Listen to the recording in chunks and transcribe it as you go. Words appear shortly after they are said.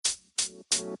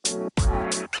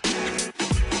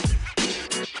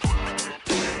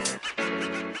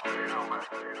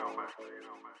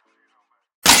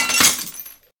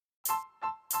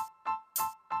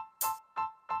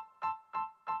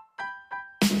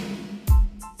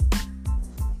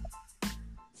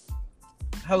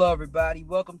Hello, everybody.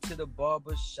 Welcome to the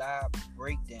Barbershop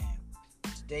Breakdown.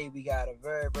 Today, we got a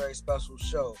very, very special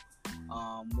show.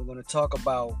 We're going to talk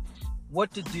about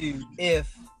what to do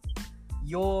if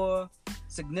your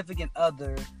significant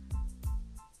other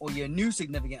or your new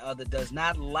significant other does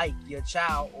not like your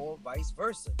child or vice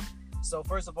versa. So,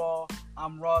 first of all,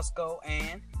 I'm Roscoe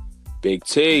and Big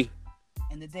T.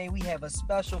 And today we have a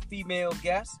special female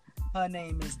guest. Her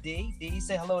name is Dee. Dee,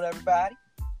 say hello to everybody.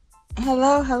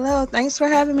 Hello. Thanks for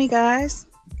having me, guys.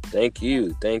 Thank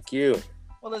you.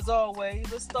 Well, as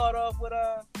always, let's start off with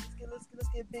let's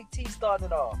get Big T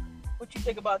started off. What you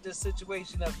think about this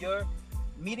situation of you're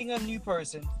meeting a new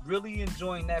person, really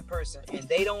enjoying that person, and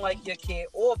they don't like your kid,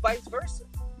 or vice versa?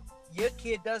 Your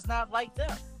kid does not like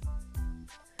them.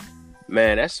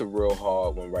 Man, that's a real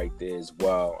hard one right there as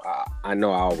well. I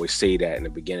know I always say that in the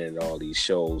beginning of all these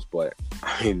shows, but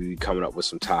I mean, we coming up with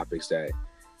some topics that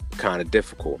are kind of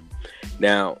difficult.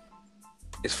 Now,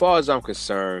 as far as I'm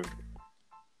concerned,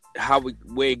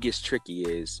 where it gets tricky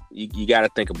is you got to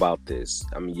think about this.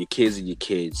 I mean, your kids are your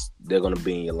kids. They're going to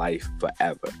be in your life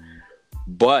forever.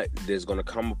 But there's going to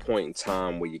come a point in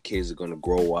time where your kids are going to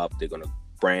grow up. They're going to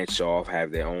branch off,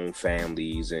 have their own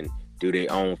families, and do their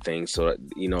own thing. So,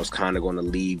 it's kind of going to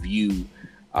leave you,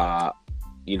 out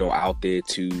there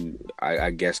to,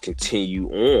 I guess, continue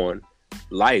on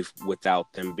life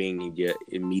without them being in your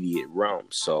immediate realm.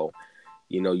 So,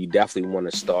 you definitely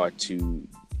want to start to,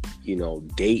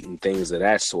 date and things of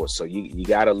that sort. So you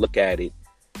got to look at it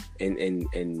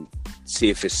and see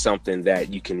if it's something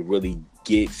that you can really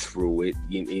get through it.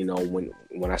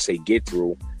 When I say get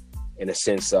through, in a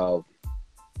sense of,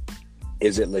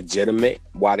 is it legitimate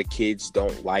why the kids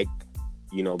don't like,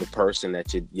 the person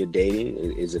that you're dating?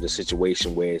 Is it a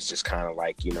situation where it's just kind of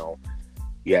like, you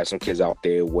have some kids out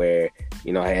there where,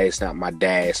 hey, it's not my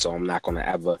dad, so I'm not going to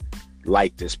ever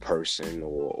like this person,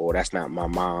 or that's not my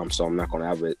mom, so I'm not going to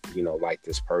ever, like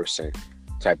this person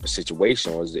type of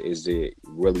situation? Or is there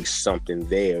really something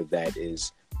there that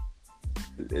is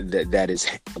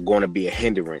going to be a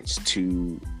hindrance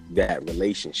to that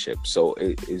relationship? So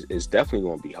it's definitely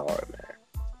going to be hard, man.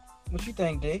 What you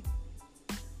think, Dee?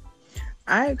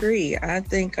 I agree. I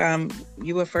think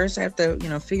you would first have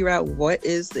to, figure out what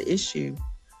is the issue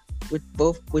with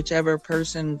whichever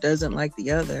person doesn't like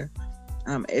the other.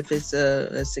 If it's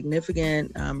a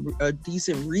significant, a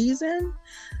decent reason,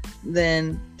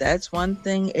 then that's one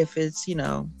thing. If it's,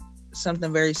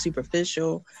 something very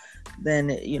superficial,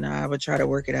 then, I would try to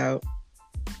work it out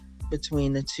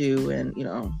between the two. And,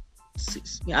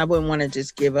 I wouldn't want to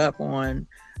just give up on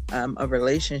a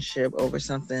relationship over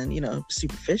something,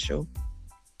 superficial.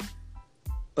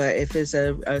 But if it's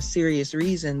a serious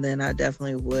reason, then I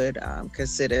definitely would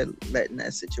consider letting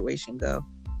that situation go.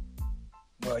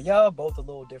 Well, y'all both a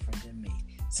little different than me.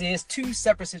 See, it's two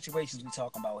separate situations we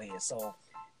talking about here. So,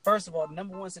 first of all, the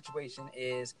number one situation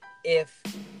is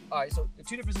so the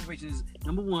two different situations.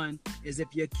 Number one is if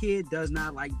your kid does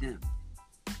not like them.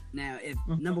 Now,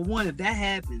 number one, if that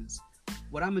happens,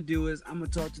 what I'm going to do is I'm going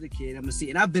to talk to the kid. I'm going to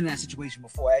see, and I've been in that situation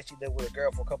before. I actually lived with a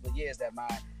girl for a couple of years that my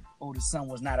oldest son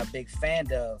was not a big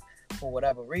fan of for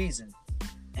whatever reason.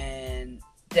 And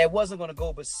that wasn't going to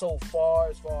go but so far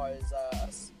as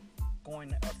us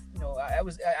going,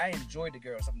 I enjoyed the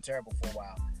girl, something terrible for a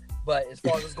while, but as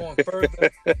far as us going further,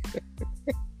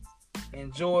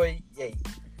 hint your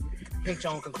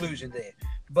own conclusion there.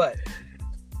 But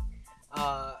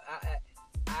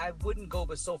I wouldn't go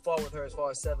but so far with her as far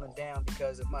as settling down,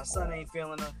 because if my son ain't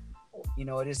feeling her,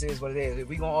 this is what it is. If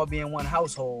we gonna all be in one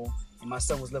household, and my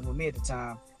son was living with me at the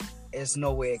time, it's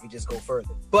no way it could just go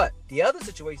further. But the other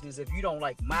situation is if you don't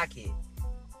like my kid.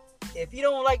 If you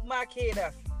don't like my kid,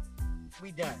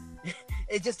 we done.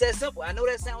 It's just that simple. I know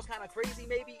that sounds kind of crazy.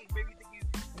 Maybe you think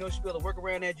you should be able to work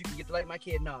around that. You can get to like my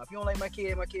kid. No, if you don't like my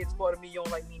kid's part of me. You don't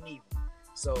like me neither.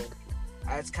 So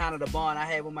that's kind of the bond I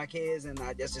have with my kids, and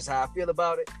that's just how I feel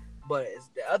about it. But it's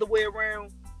the other way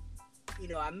around.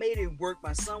 I made it work.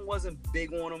 My son wasn't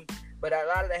big on him, but a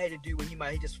lot of that had to do with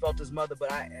he just felt his mother.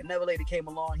 But another lady came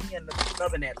along. He ended up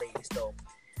loving that lady. So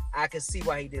I could see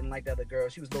why he didn't like the other girl.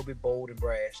 She was a little bit bold and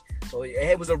brash. So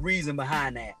it was a reason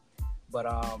behind that. But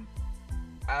I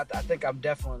think I'm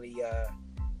definitely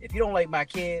if you don't like my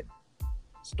kid,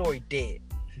 story dead.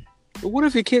 But what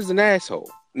if your kid's an asshole?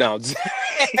 No. That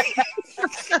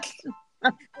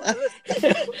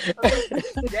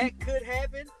could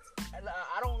happen.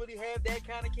 I don't really have that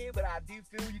kind of kid, but I do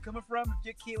feel where you're coming from. If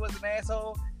your kid was an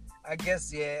asshole, I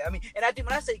guess, yeah. I mean, and I do,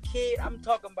 when I say kid, I'm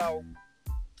talking about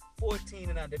 14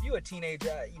 and under. If you're a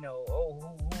teenager, you know,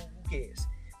 who cares?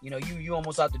 You know, you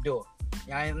almost out the door.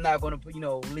 I'm not going to, you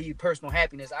know, leave personal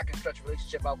happiness. I can stretch a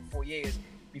relationship out for 4 years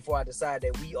before I decide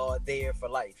that we are there for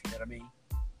life. You know what I mean?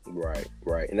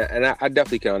 Right. And I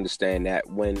definitely can understand that.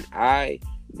 When I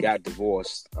got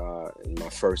divorced in my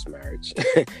first marriage,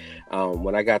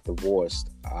 when I got divorced,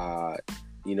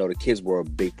 you know, the kids were a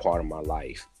big part of my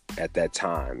life at that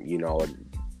time, you know,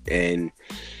 and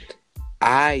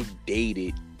I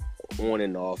dated on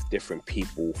and off different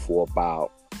people for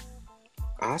about,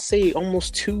 I say,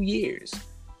 almost 2 years.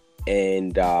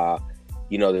 And,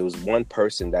 you know, there was one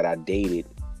person that I dated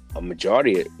for a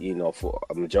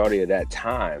majority of that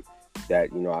time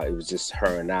that, you know, it was just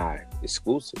her and I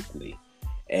exclusively.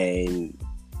 And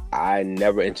I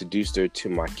never introduced her to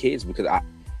my kids because I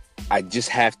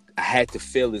had to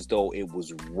feel as though it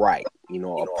was right, you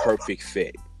know, a perfect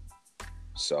fit.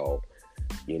 So,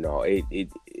 you know,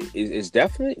 it's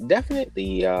definitely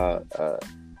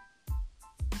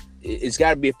it's got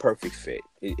to be a perfect fit.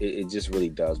 It just really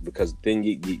does, because then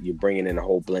you're bringing in a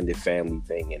whole blended family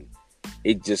thing, and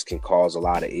it just can cause a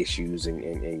lot of issues in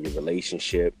your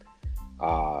relationship.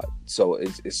 So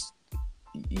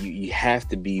you have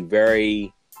to be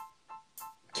very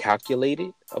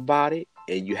calculated about it,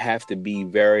 and you have to be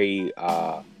very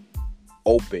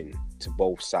open to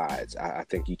both sides. I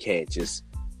think you can't just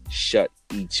shut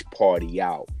each party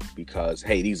out because,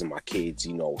 hey, these are my kids,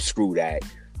 you know, screw that.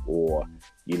 Or,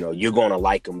 you know, you're going to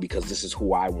like them because this is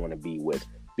who I want to be with.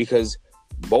 Because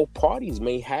both parties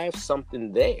may have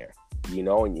something there, you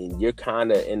know, and you're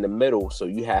kind of in the middle. So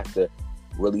you have to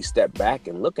really step back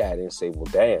and look at it and say, well,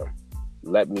 damn,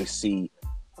 let me see,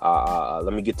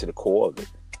 let me get to the core of it.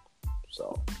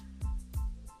 So.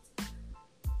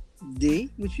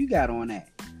 D, what you got on that?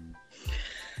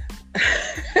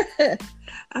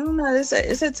 I don't know.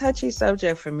 It's a touchy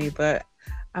subject for me, but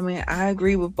I mean, I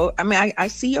agree with both. I mean, I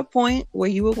see your point where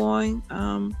you were going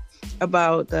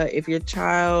about if your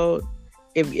child,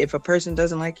 if a person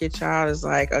doesn't like your child, it's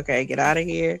like, okay, get out of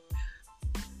here.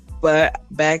 But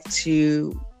back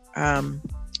to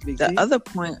the other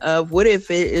point of what if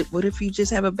you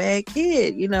just have a bad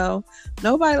kid? You know,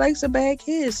 nobody likes a bad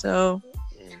kid, so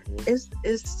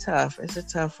it's tough. It's a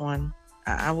tough one.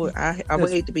 I would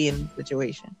hate to be in this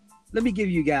situation. Let me paint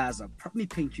you guys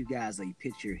a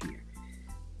picture here.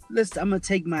 I'm gonna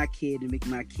take my kid and make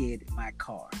my kid my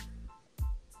car.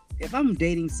 If I'm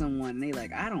dating someone and they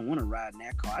like, I don't want to ride in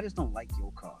that car. I just don't like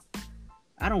your car.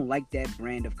 I don't like that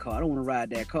brand of car. I don't want to ride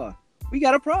that car. We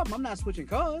got a problem. I'm not switching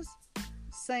cars.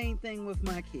 Same thing with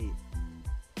my kid.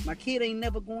 My kid ain't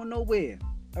never going nowhere.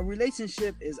 A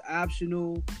relationship is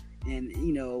optional, and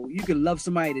you know, you can love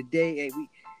somebody today. Hey,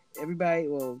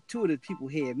 two of the people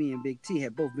here, me and Big T,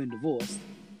 have both been divorced.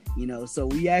 You know, so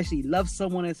we actually loved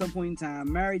someone at some point in time,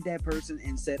 married that person,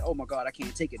 and said, oh my God, I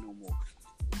can't take it no more.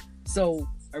 So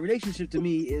a relationship to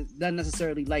me is not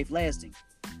necessarily life lasting,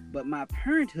 but my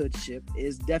parenthoodship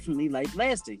is definitely life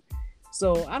lasting.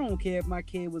 So I don't care if my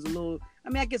kid was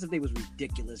I guess if they was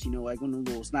ridiculous, you know, like one of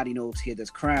the little snotty nosed kid that's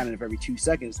crying every 2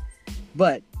 seconds.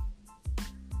 But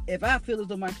if I feel as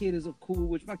though my kid is cool,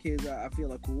 which my kids I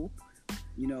feel are cool,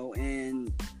 you know,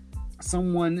 and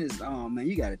someone is, oh man,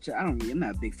 you gotta check. I'm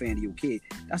not a big fan of your kid.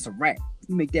 That's a wrap.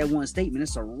 You make that one statement,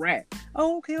 it's a wrap.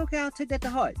 Oh, okay, I'll take that to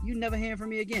heart. You never hear from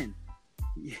me again.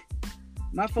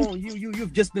 My phone,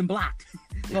 you've just been blocked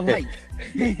for life.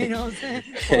 You know what I'm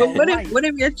saying? What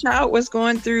if your child was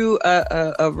going through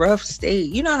a rough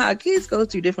stage? You know how kids go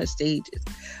through different stages,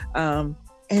 and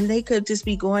they could just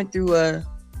be going through a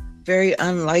very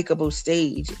unlikable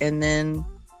stage, and then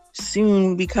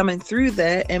soon be coming through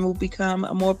that and will become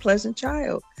a more pleasant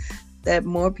child that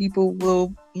more people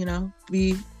will, you know,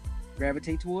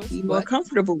 gravitate towards, be more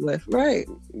comfortable with. Right.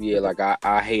 Yeah, like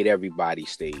I hate everybody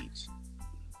stage.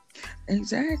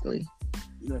 Exactly.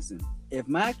 Listen, if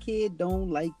my kid don't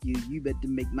like you, you better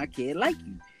make my kid like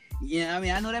you. Yeah, I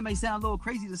mean, I know that may sound a little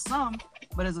crazy to some,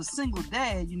 but as a single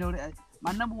dad, you know, that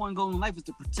my number one goal in life is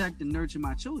to protect and nurture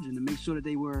my children, to make sure that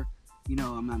they were, you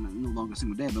know, I'm no longer a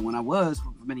single dad, but when I was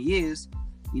for many years,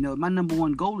 you know, my number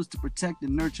one goal is to protect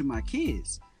and nurture my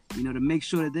kids, you know, to make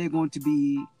sure that they're going to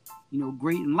be, you know,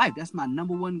 great in life. That's my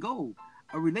number one goal.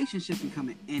 A relationship can come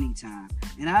at any time.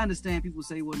 And I understand people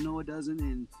say, well, no, it doesn't,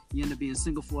 and you end up being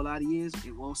single for a lot of years.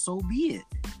 Well, so be it.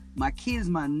 My kid is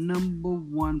my number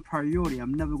one priority.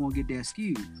 I'm never going to get that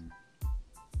skewed.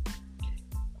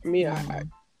 I mean,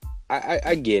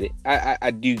 I get it.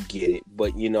 I do get it.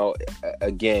 But, you know,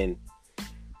 again,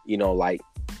 you know, like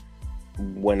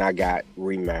when I got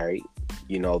remarried.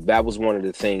 You know, that was one of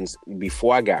the things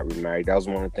before I got remarried. That was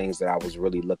one of the things that I was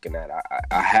really looking at.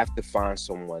 I have to find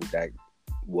someone that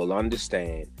will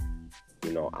understand,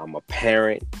 you know, I'm a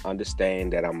parent,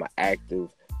 understand that I'm an active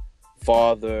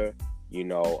father, you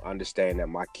know, understand that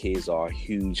my kids are a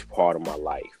huge part of my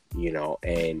life, you know,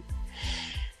 and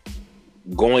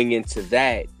going into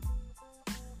that,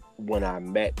 when I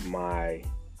met my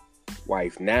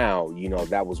wife now, you know,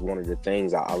 that was one of the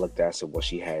things I looked at. I said, well,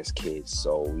 she has kids,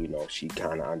 so, you know, she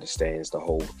kind of understands the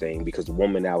whole thing, because the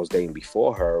woman that I was dating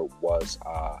before her was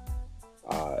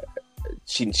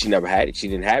she never had it. She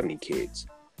didn't have any kids.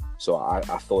 So I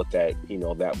thought that, you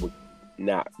know, that would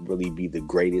not really be the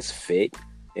greatest fit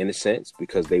in a sense,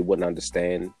 because they wouldn't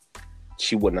understand,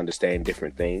 she wouldn't understand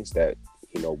different things that,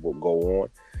 you know, will go on.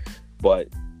 But,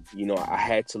 you know, I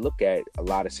had to look at a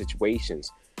lot of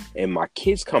situations. And my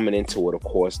kids coming into it, of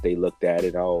course, they looked at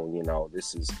it, oh, you know,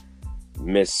 this is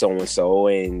Miss So-and-so,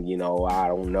 and, you know, I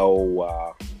don't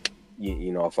know,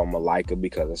 you know, if I'm going to like her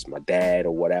because it's my dad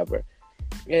or whatever.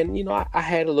 And, you know, I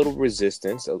had a little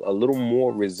resistance, a little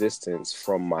more resistance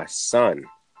from my son,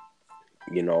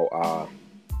 you know,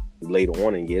 later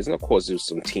on in years. And, of course, there was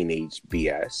some teenage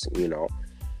BS, you know.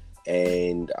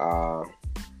 And,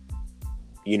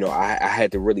 you know, I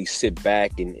had to really sit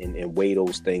back and weigh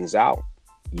those things out.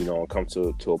 You know, and come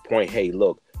to a point, hey,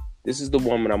 look, this is the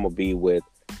woman I'm going to be with.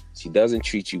 She doesn't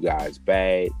treat you guys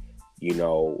bad. You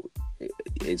know,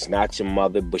 it's not your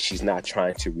mother, but she's not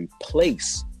trying to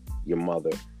replace your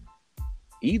mother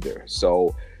either.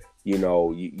 So, you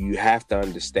know, you have to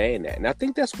understand that. And I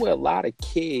think that's where a lot of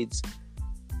kids,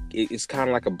 it's kind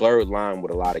of like a blurred line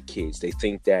with a lot of kids. They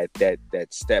think that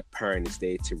step parent is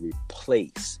there to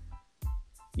replace,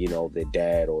 you know, their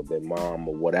dad or their mom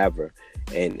or whatever.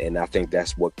 And I think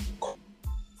that's what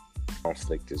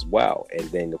conflict as well. And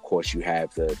then, of course, you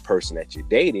have the person that you're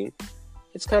dating.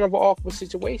 It's kind of an awkward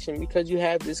situation, because you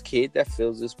have this kid that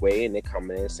feels this way, and they're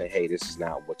coming in and saying, hey, this is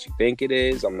not what you think it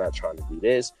is. I'm not trying to do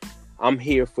this. I'm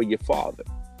here for your father,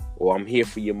 or I'm here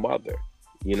for your mother.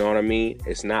 You know what I mean?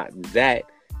 It's not that.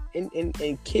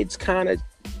 And kids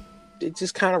they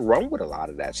just kind of run with a lot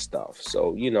of that stuff.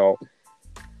 So, you know,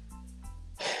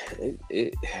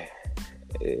 it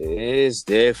is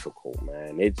difficult,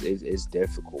 man. It's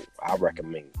difficult. I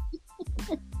recommend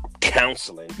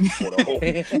counseling for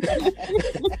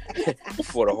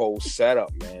the whole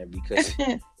setup, man, because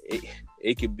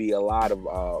it could be a lot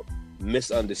of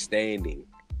misunderstanding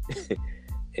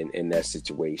in that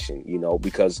situation, you know,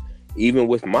 because even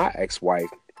with my ex-wife,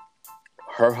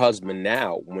 her husband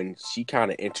now, when she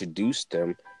kind of introduced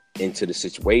him into the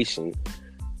situation,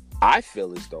 I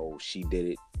feel as though she did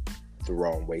it the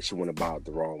wrong way. She went about it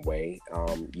the wrong way.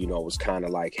 You know, it was kind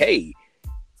of like, hey,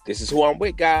 this is who I'm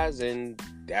with, guys, and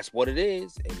that's what it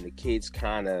is. And the kids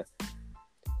kind of,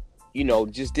 you know,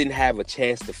 just didn't have a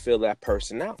chance to fill that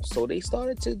person out. So they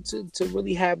started to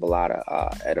really have a lot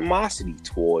of animosity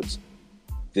towards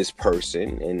this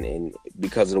person, and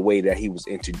because of the way that he was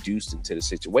introduced into the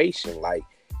situation. Like,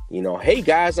 you know, hey,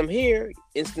 guys, I'm here.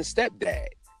 Instant stepdad.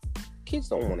 Kids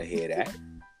don't want to hear that.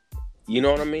 You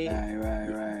know what I mean?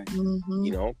 Right. Mm-hmm.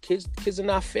 You know, kids are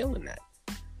not feeling that.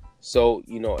 So,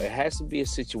 you know, it has to be a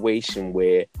situation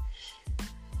where,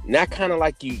 not kind of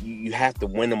like you have to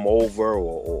win them over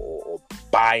or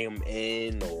buy them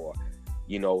in, or,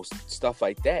 you know, stuff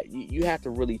like that. You have to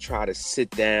really try to sit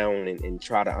down and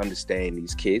try to understand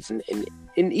these kids. And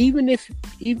even if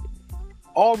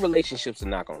all relationships are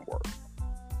not going to work,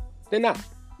 they're not.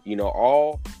 You know,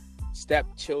 all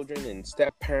stepchildren and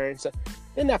step parents,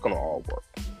 they're not going to all work.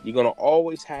 You're going to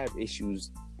always have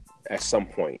issues at some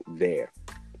point there.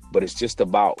 But it's just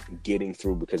about getting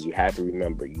through, because you have to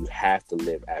remember, you have to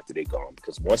live after they're gone.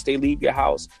 Because once they leave your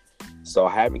house,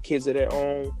 start having kids of their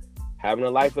own, having a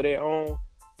life of their own,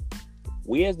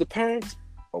 we as the parents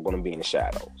are going to be in the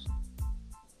shadows.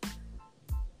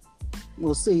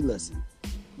 Well, see, listen,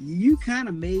 you kind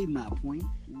of made my point.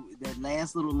 That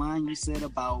last little line you said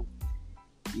about,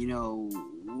 you know,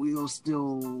 we'll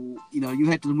still, you know, you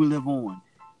have to live on.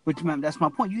 But remember, that's my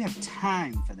point. You have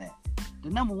time for that. The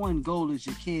number one goal is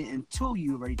your kid until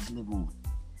you're ready to live on.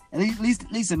 At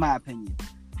least in my opinion.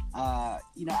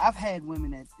 You know, I've had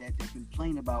women that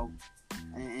complain about,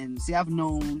 and see, I've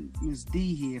known Miss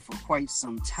D here for quite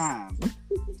some time,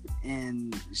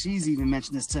 and she's even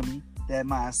mentioned this to me, that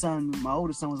my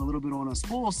oldest son was a little bit on a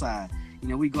spoil side. You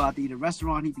know, we go out to eat at a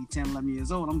restaurant, he'd be 10, 11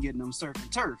 years old, I'm getting him surf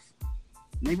and turf.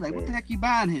 And they be like, what the heck you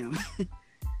buying him?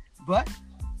 But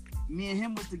me and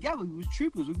him was together. We was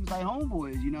troopers. We was like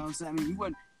homeboys, you know what I'm saying?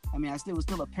 I mean, I was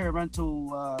still a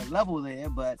parental level there,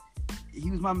 but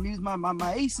he was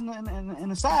my ace in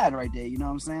the side right there. You know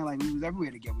what I'm saying? Like, we was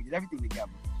everywhere together. We did everything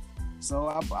together. So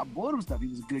I bought him stuff. He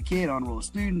was a good kid, on roll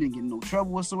student, didn't get in no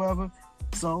trouble whatsoever.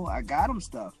 So I got him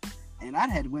stuff. And I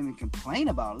had women complain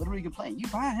about it, literally complain. You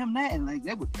buy him that, and like,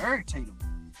 that would irritate him.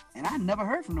 And I never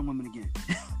heard from them women again.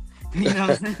 You know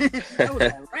what I'm saying? That was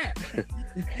a rap.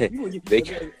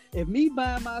 If me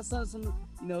buying my son some,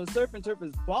 surf and turf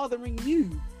is bothering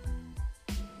you,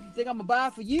 you think I'm gonna buy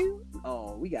it for you?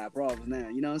 Oh, we got problems now.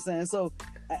 You know what I'm saying? So,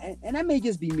 and that may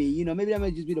just be me. Maybe that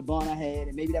may just be the bond I had,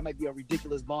 and maybe that might be a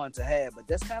ridiculous bond to have. But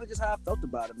that's kind of just how I felt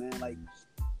about it, man. Like,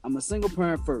 I'm a single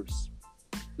parent first.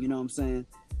 You know what I'm saying?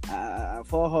 I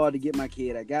fought hard to get my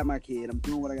kid. I got my kid. I'm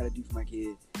doing what I got to do for my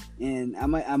kid, and I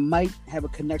might have a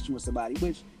connection with somebody,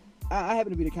 which I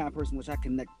happen to be the kind of person which I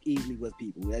connect easily with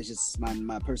people. That's just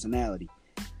my personality,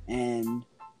 and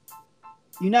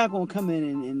you're not gonna come in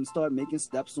and start making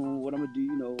steps on what I'm gonna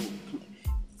do.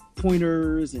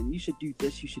 Pointers, and you should do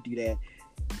this, you should do that.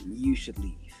 You should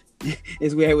leave.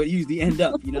 Is where I would usually end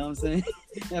up. You know what I'm saying?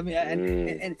 I mean,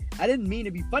 and I didn't mean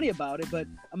to be funny about it, but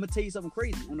I'm gonna tell you something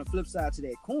crazy. On the flip side to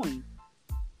that coin,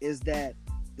 is that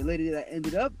the lady that I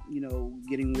ended up,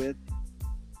 getting with,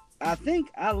 I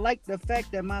think I liked the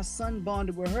fact that my son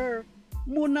bonded with her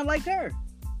more than I liked her.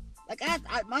 Like,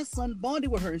 my son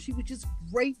bonded with her, and she was just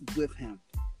great with him.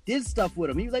 Did stuff with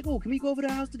him. He was like, "Oh, can we go over to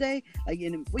the house today?" Like,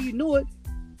 and before you knew it,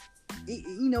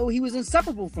 he was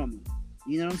inseparable from me.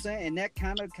 You know what I'm saying? And that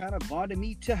kind of bonded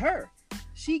me to her.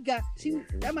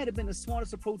 That might have been the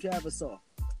smartest approach I ever saw.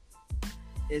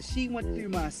 Is she went through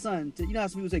my son to, how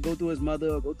some people say go through his mother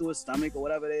or go through his stomach or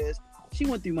whatever it is. She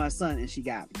went through my son and she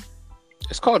got me.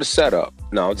 It's called a setup.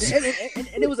 No, and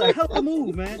it was a hell of a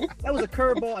move, man. That was a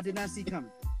curveball I did not see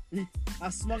coming. I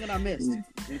swung and I missed.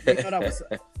 And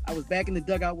I was back in the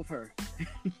dugout with her.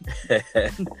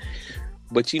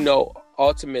 But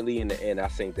ultimately in the end, I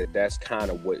think that's kind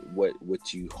of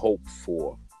what you hope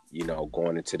for,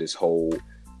 going into this whole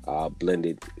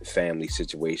blended family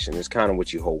situation. It's kind of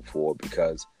what you hope for,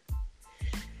 because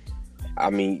I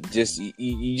mean,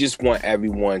 you just want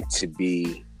everyone to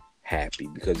be happy,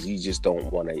 because you just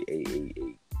don't want a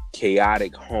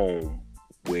chaotic home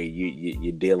where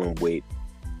you're dealing with,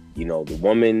 the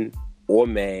woman or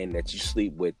man that you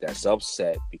sleep with that's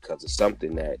upset because of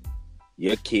something that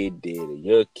your kid did or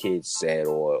your kid said,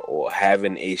 or have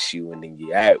an issue, and then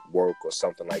you're at work or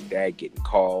something like that, getting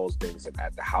calls, things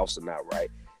at the house are not right.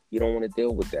 You don't want to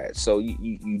deal with that. So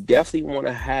you definitely want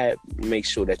to make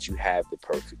sure that you have the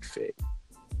perfect fit.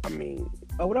 I mean,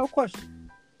 without question,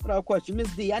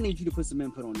 Miss D, I need you to put some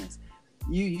input on this.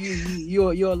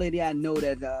 You're a lady I know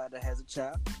that has a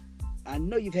child. I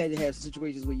know you've had to have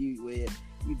situations where you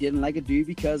didn't like a dude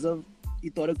because of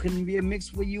you thought it couldn't be a mix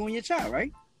for you and your child,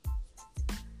 right?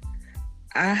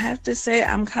 I have to say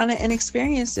I'm kind of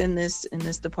inexperienced in this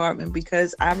department,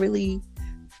 because I really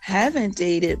haven't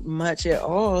dated much at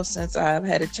all since I've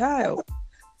had a child.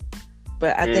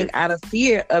 But I think out of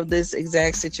fear of this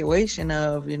exact situation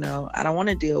of, I don't want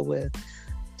to deal with,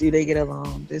 do they get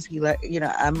along? Does he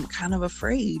I'm kind of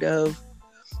afraid of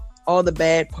all the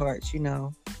bad parts,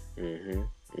 So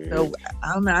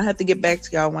I don't know. I have to get back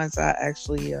to y'all once I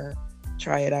actually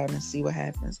try it out and see what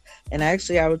happens. And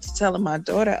actually, I was telling my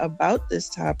daughter about this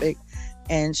topic,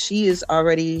 and she is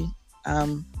already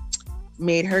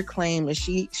made her claim, and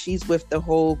she's with the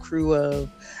whole crew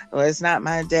of, well, it's not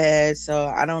my dad, so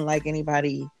I don't like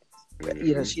anybody.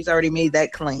 She's already made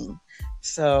that claim.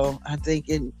 So I think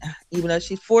even though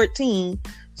she's 14,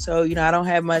 so I don't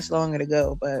have much longer to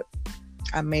go, but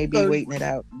I may be waiting it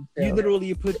out. You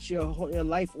literally put your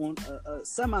life on a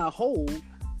semi-hold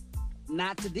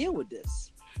not to deal with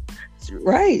this.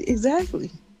 Right,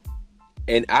 exactly.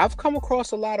 And I've come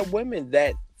across a lot of women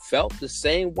that felt the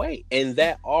same way and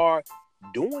that are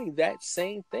doing that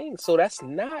same thing. So that's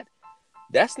not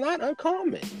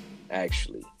uncommon,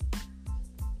 actually.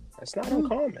 That's not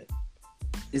uncommon.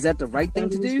 Is that the right thing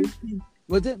to do?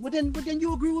 Well, then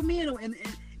you agree with me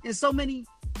in so many.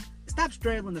 Stop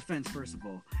straddling the fence, first of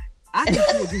all. I think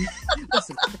you agree.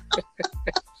 Listen,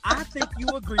 I think you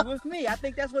agree with me. I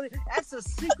think that's a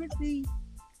secretly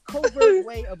covert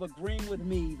way of agreeing with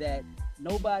me that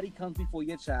nobody comes before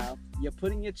your child. You're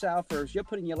putting your child first. You're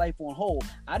putting your life on hold.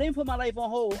 I didn't put my life on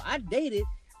hold. I dated.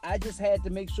 I just had to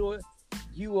make sure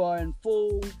you are in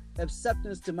full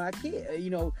acceptance to my kid.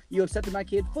 You accepted my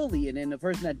kid fully, and then the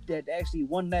person that actually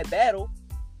won that battle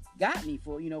got me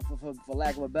for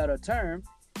lack of a better term.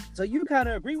 So you kind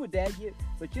of agree with that,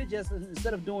 but you're just,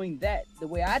 instead of doing that the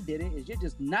way I did it, is you're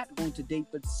just not going to date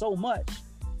but so much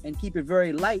and keep it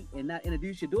very light and not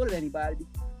introduce your daughter to anybody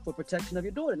for protection of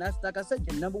your daughter. And that's, like I said,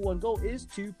 your number one goal is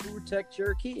to protect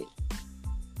your kid.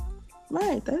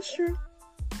 Right, that's true.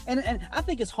 And I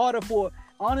think it's harder for,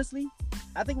 honestly,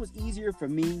 I think it was easier for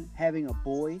me having a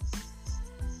boy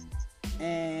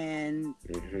and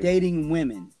dating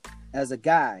women as a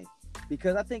guy,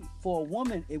 because I think for a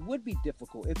woman it would be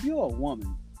difficult if you're a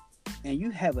woman and you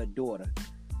have a daughter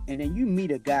and then you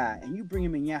meet a guy and you bring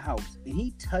him in your house and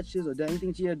he touches or does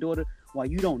anything to your daughter while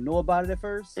you don't know about it at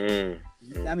first.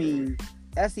 I mean,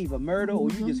 that's either murder or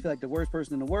you just feel like the worst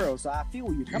person in the world. So I feel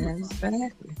where you're coming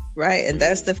from. Right, and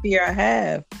that's the fear I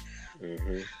have.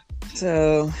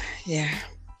 So yeah.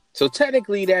 So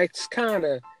technically, that's kind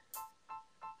of,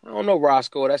 I don't know,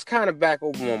 Roscoe. That's kind of back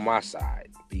over on my side,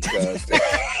 because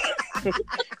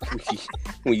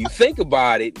when you think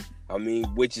about it, I mean,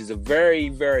 which is a very,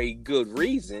 very good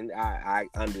reason. I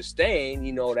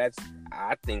understand, that's,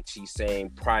 I think she's saying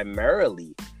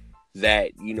primarily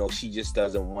that, she just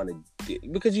doesn't want to,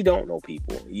 because you don't know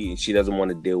people. She doesn't want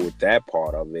to deal with that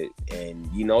part of it. And,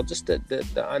 just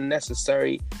the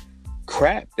unnecessary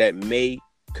crap that may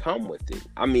come with it.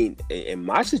 I mean, in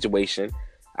my situation,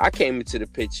 I came into the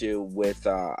picture with,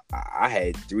 I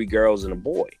had 3 girls and a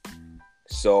boy.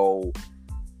 So,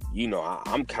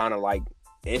 I'm kind of like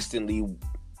instantly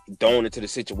thrown into the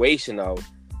situation of,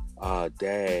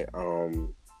 Dad,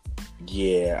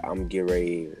 yeah, I'm getting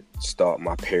ready to start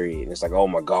my period. And it's like, oh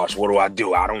my gosh, what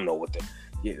do? I don't know what to,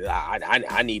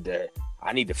 I need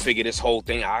to figure this whole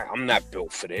thing. I'm not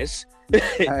built for this.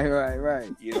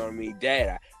 Right. You know what I mean?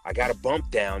 Dad, I got a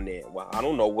bump down there. Well, I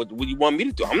don't know what you want me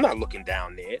to do. I'm not looking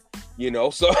down there,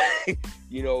 so,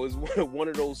 it's one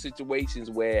of those situations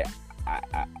where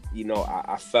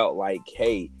I felt like,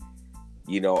 hey,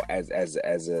 as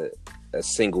a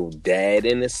single dad,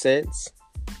 in a sense,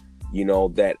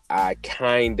 that I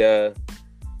kind of,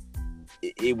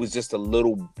 it was just a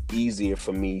little easier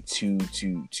for me to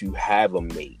have a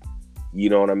mate. You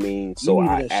know what I mean? So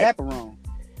I chaperone.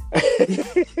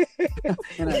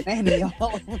 and a nanny,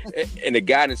 and a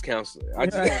guidance counselor.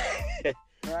 Right.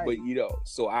 But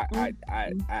so I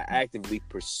actively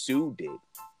pursued it.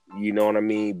 You know what I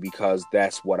mean? Because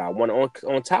that's what I want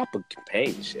on top of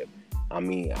companionship. I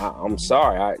mean, I'm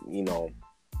sorry,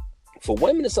 for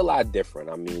women it's a lot different.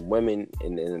 I mean, women,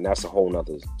 and that's a whole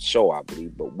nother show, I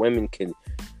believe, but women can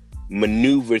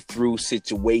maneuver through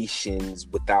situations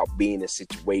without being in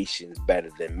situations better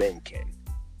than men can.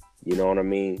 You know what I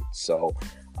mean? So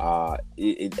I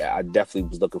definitely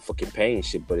was looking for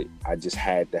companionship, but I just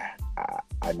had to,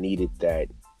 I needed that,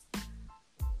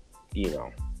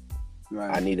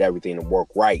 right. I needed everything to work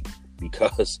right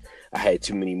because I had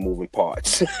too many moving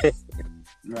parts.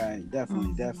 Right,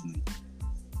 definitely.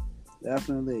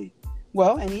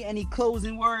 Well, any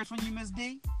closing words from you, Miss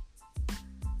D?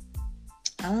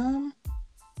 I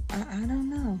don't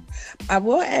know. I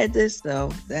will add this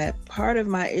though, that part of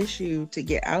my issue to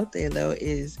get out there though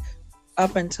is,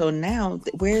 up until now,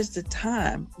 where's the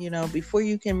time? Before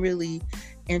you can really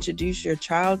introduce your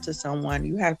child to someone,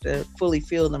 you have to fully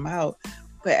feel them out.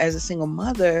 But as a single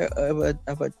mother of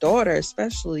a daughter,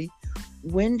 especially,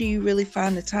 when do you really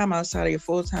find the time outside of your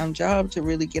full-time job to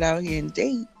really get out here and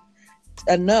date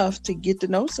enough to get to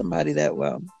know somebody that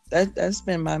well? That's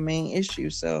been my main issue.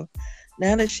 So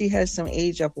now that she has some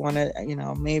age up on it,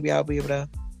 maybe I'll be able to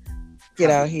get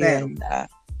out here and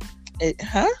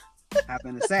hop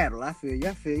in the saddle. I feel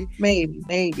you.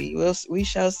 Maybe we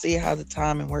shall see how the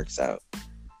timing works out.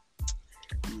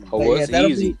 It's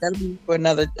easy. That'll be for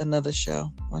another show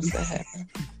once that happens.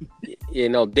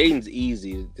 Dating's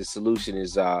easy. The solution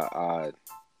is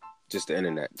just the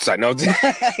internet. So no.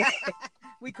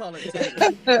 We call it.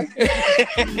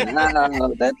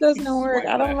 No, that doesn't work.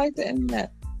 I don't like the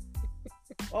internet.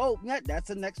 Oh, yeah, that's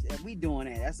the next. We doing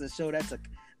that. That's a show.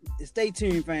 Stay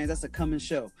tuned, fans. That's a coming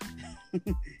show.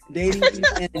 Dating through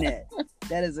the internet.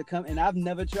 That is and I've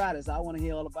never tried it, so I want to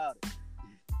hear all about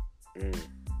it.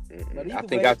 I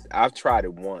think I've tried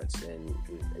it once and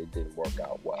it didn't work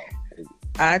out well.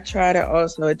 I tried it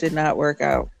also. It did not work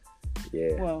out.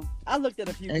 Yeah. Well, I looked at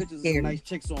a few pictures of some nice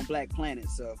chicks on Black Planet,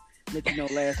 so let you know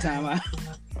last time I.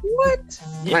 What?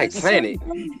 Black Planet?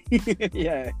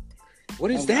 Yeah.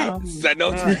 What is that?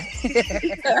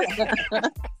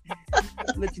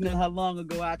 Let you know how long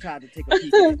ago I tried to take a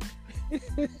peek at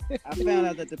it. I found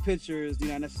out that the pictures do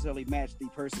not necessarily match the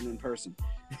person in person.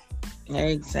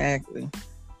 Exactly.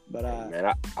 But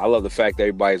man, I love the fact that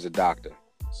everybody's a doctor.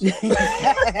 So. A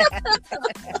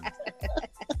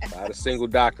lot of single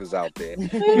doctors out there.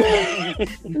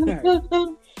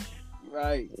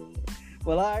 Right.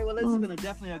 Well, all right. Well, this has been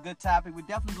definitely a good topic. We're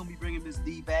definitely going to be bringing Miss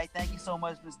D back. Thank you so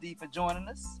much, Miss D, for joining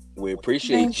us. We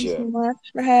appreciate Thank you so much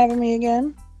for having me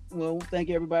again. Well, thank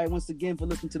you, everybody, once again, for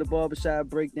listening to the Barbershop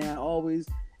Breakdown. Always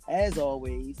As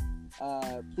always,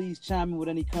 please chime in with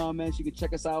any comments. You can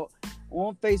check us out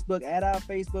on Facebook at our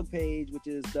Facebook page, which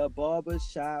is The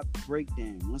Barbershop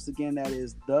Breakdown. Once again, that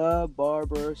is The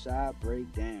Barbershop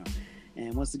Breakdown.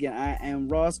 And once again, I am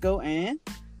Roscoe and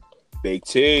Big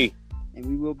T. And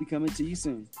we will be coming to you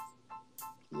soon.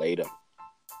 Later.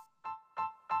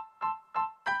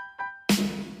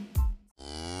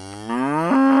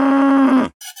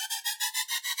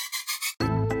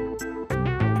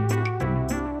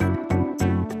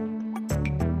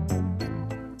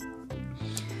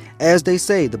 As they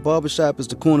say, the barbershop is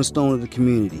the cornerstone of the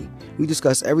community. We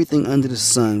discuss everything under the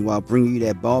sun while bringing you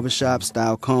that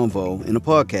barbershop-style convo in a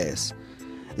podcast.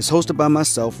 It's hosted by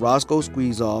myself, Roscoe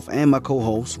Squeezeoff, and my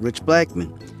co-host, Rich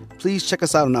Blackman. Please check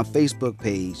us out on our Facebook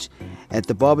page at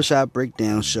The Barbershop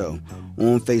Breakdown Show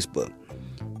on Facebook.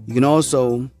 You can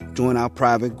also join our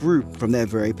private group from that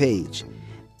very page.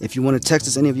 If you want to text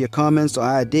us any of your comments or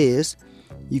ideas,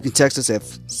 you can text us at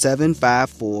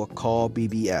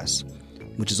 754-CALL-BBS,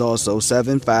 which is also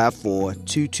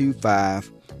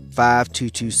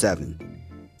 754-225-5227.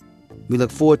 We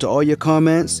look forward to all your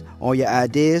comments, all your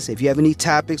ideas. If you have any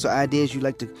topics or ideas you'd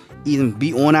like to even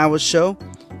be on our show,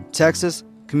 text us,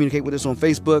 communicate with us on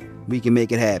Facebook. We can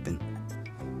make it happen.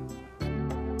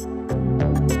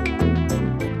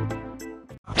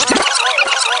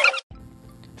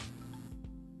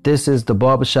 This is The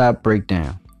Barbershop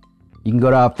Breakdown. You can go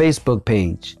to our Facebook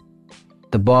page,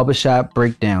 The Barbershop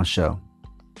Breakdown Show.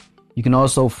 You can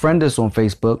also friend us on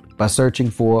Facebook by searching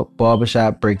for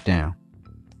Barbershop Breakdown.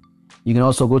 You can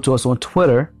also go to us on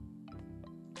Twitter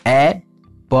at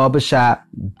Barbershop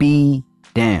B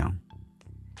Down.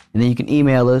 And then you can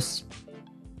email us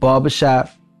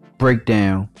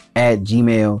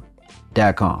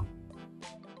barbershopbreakdown@gmail.com.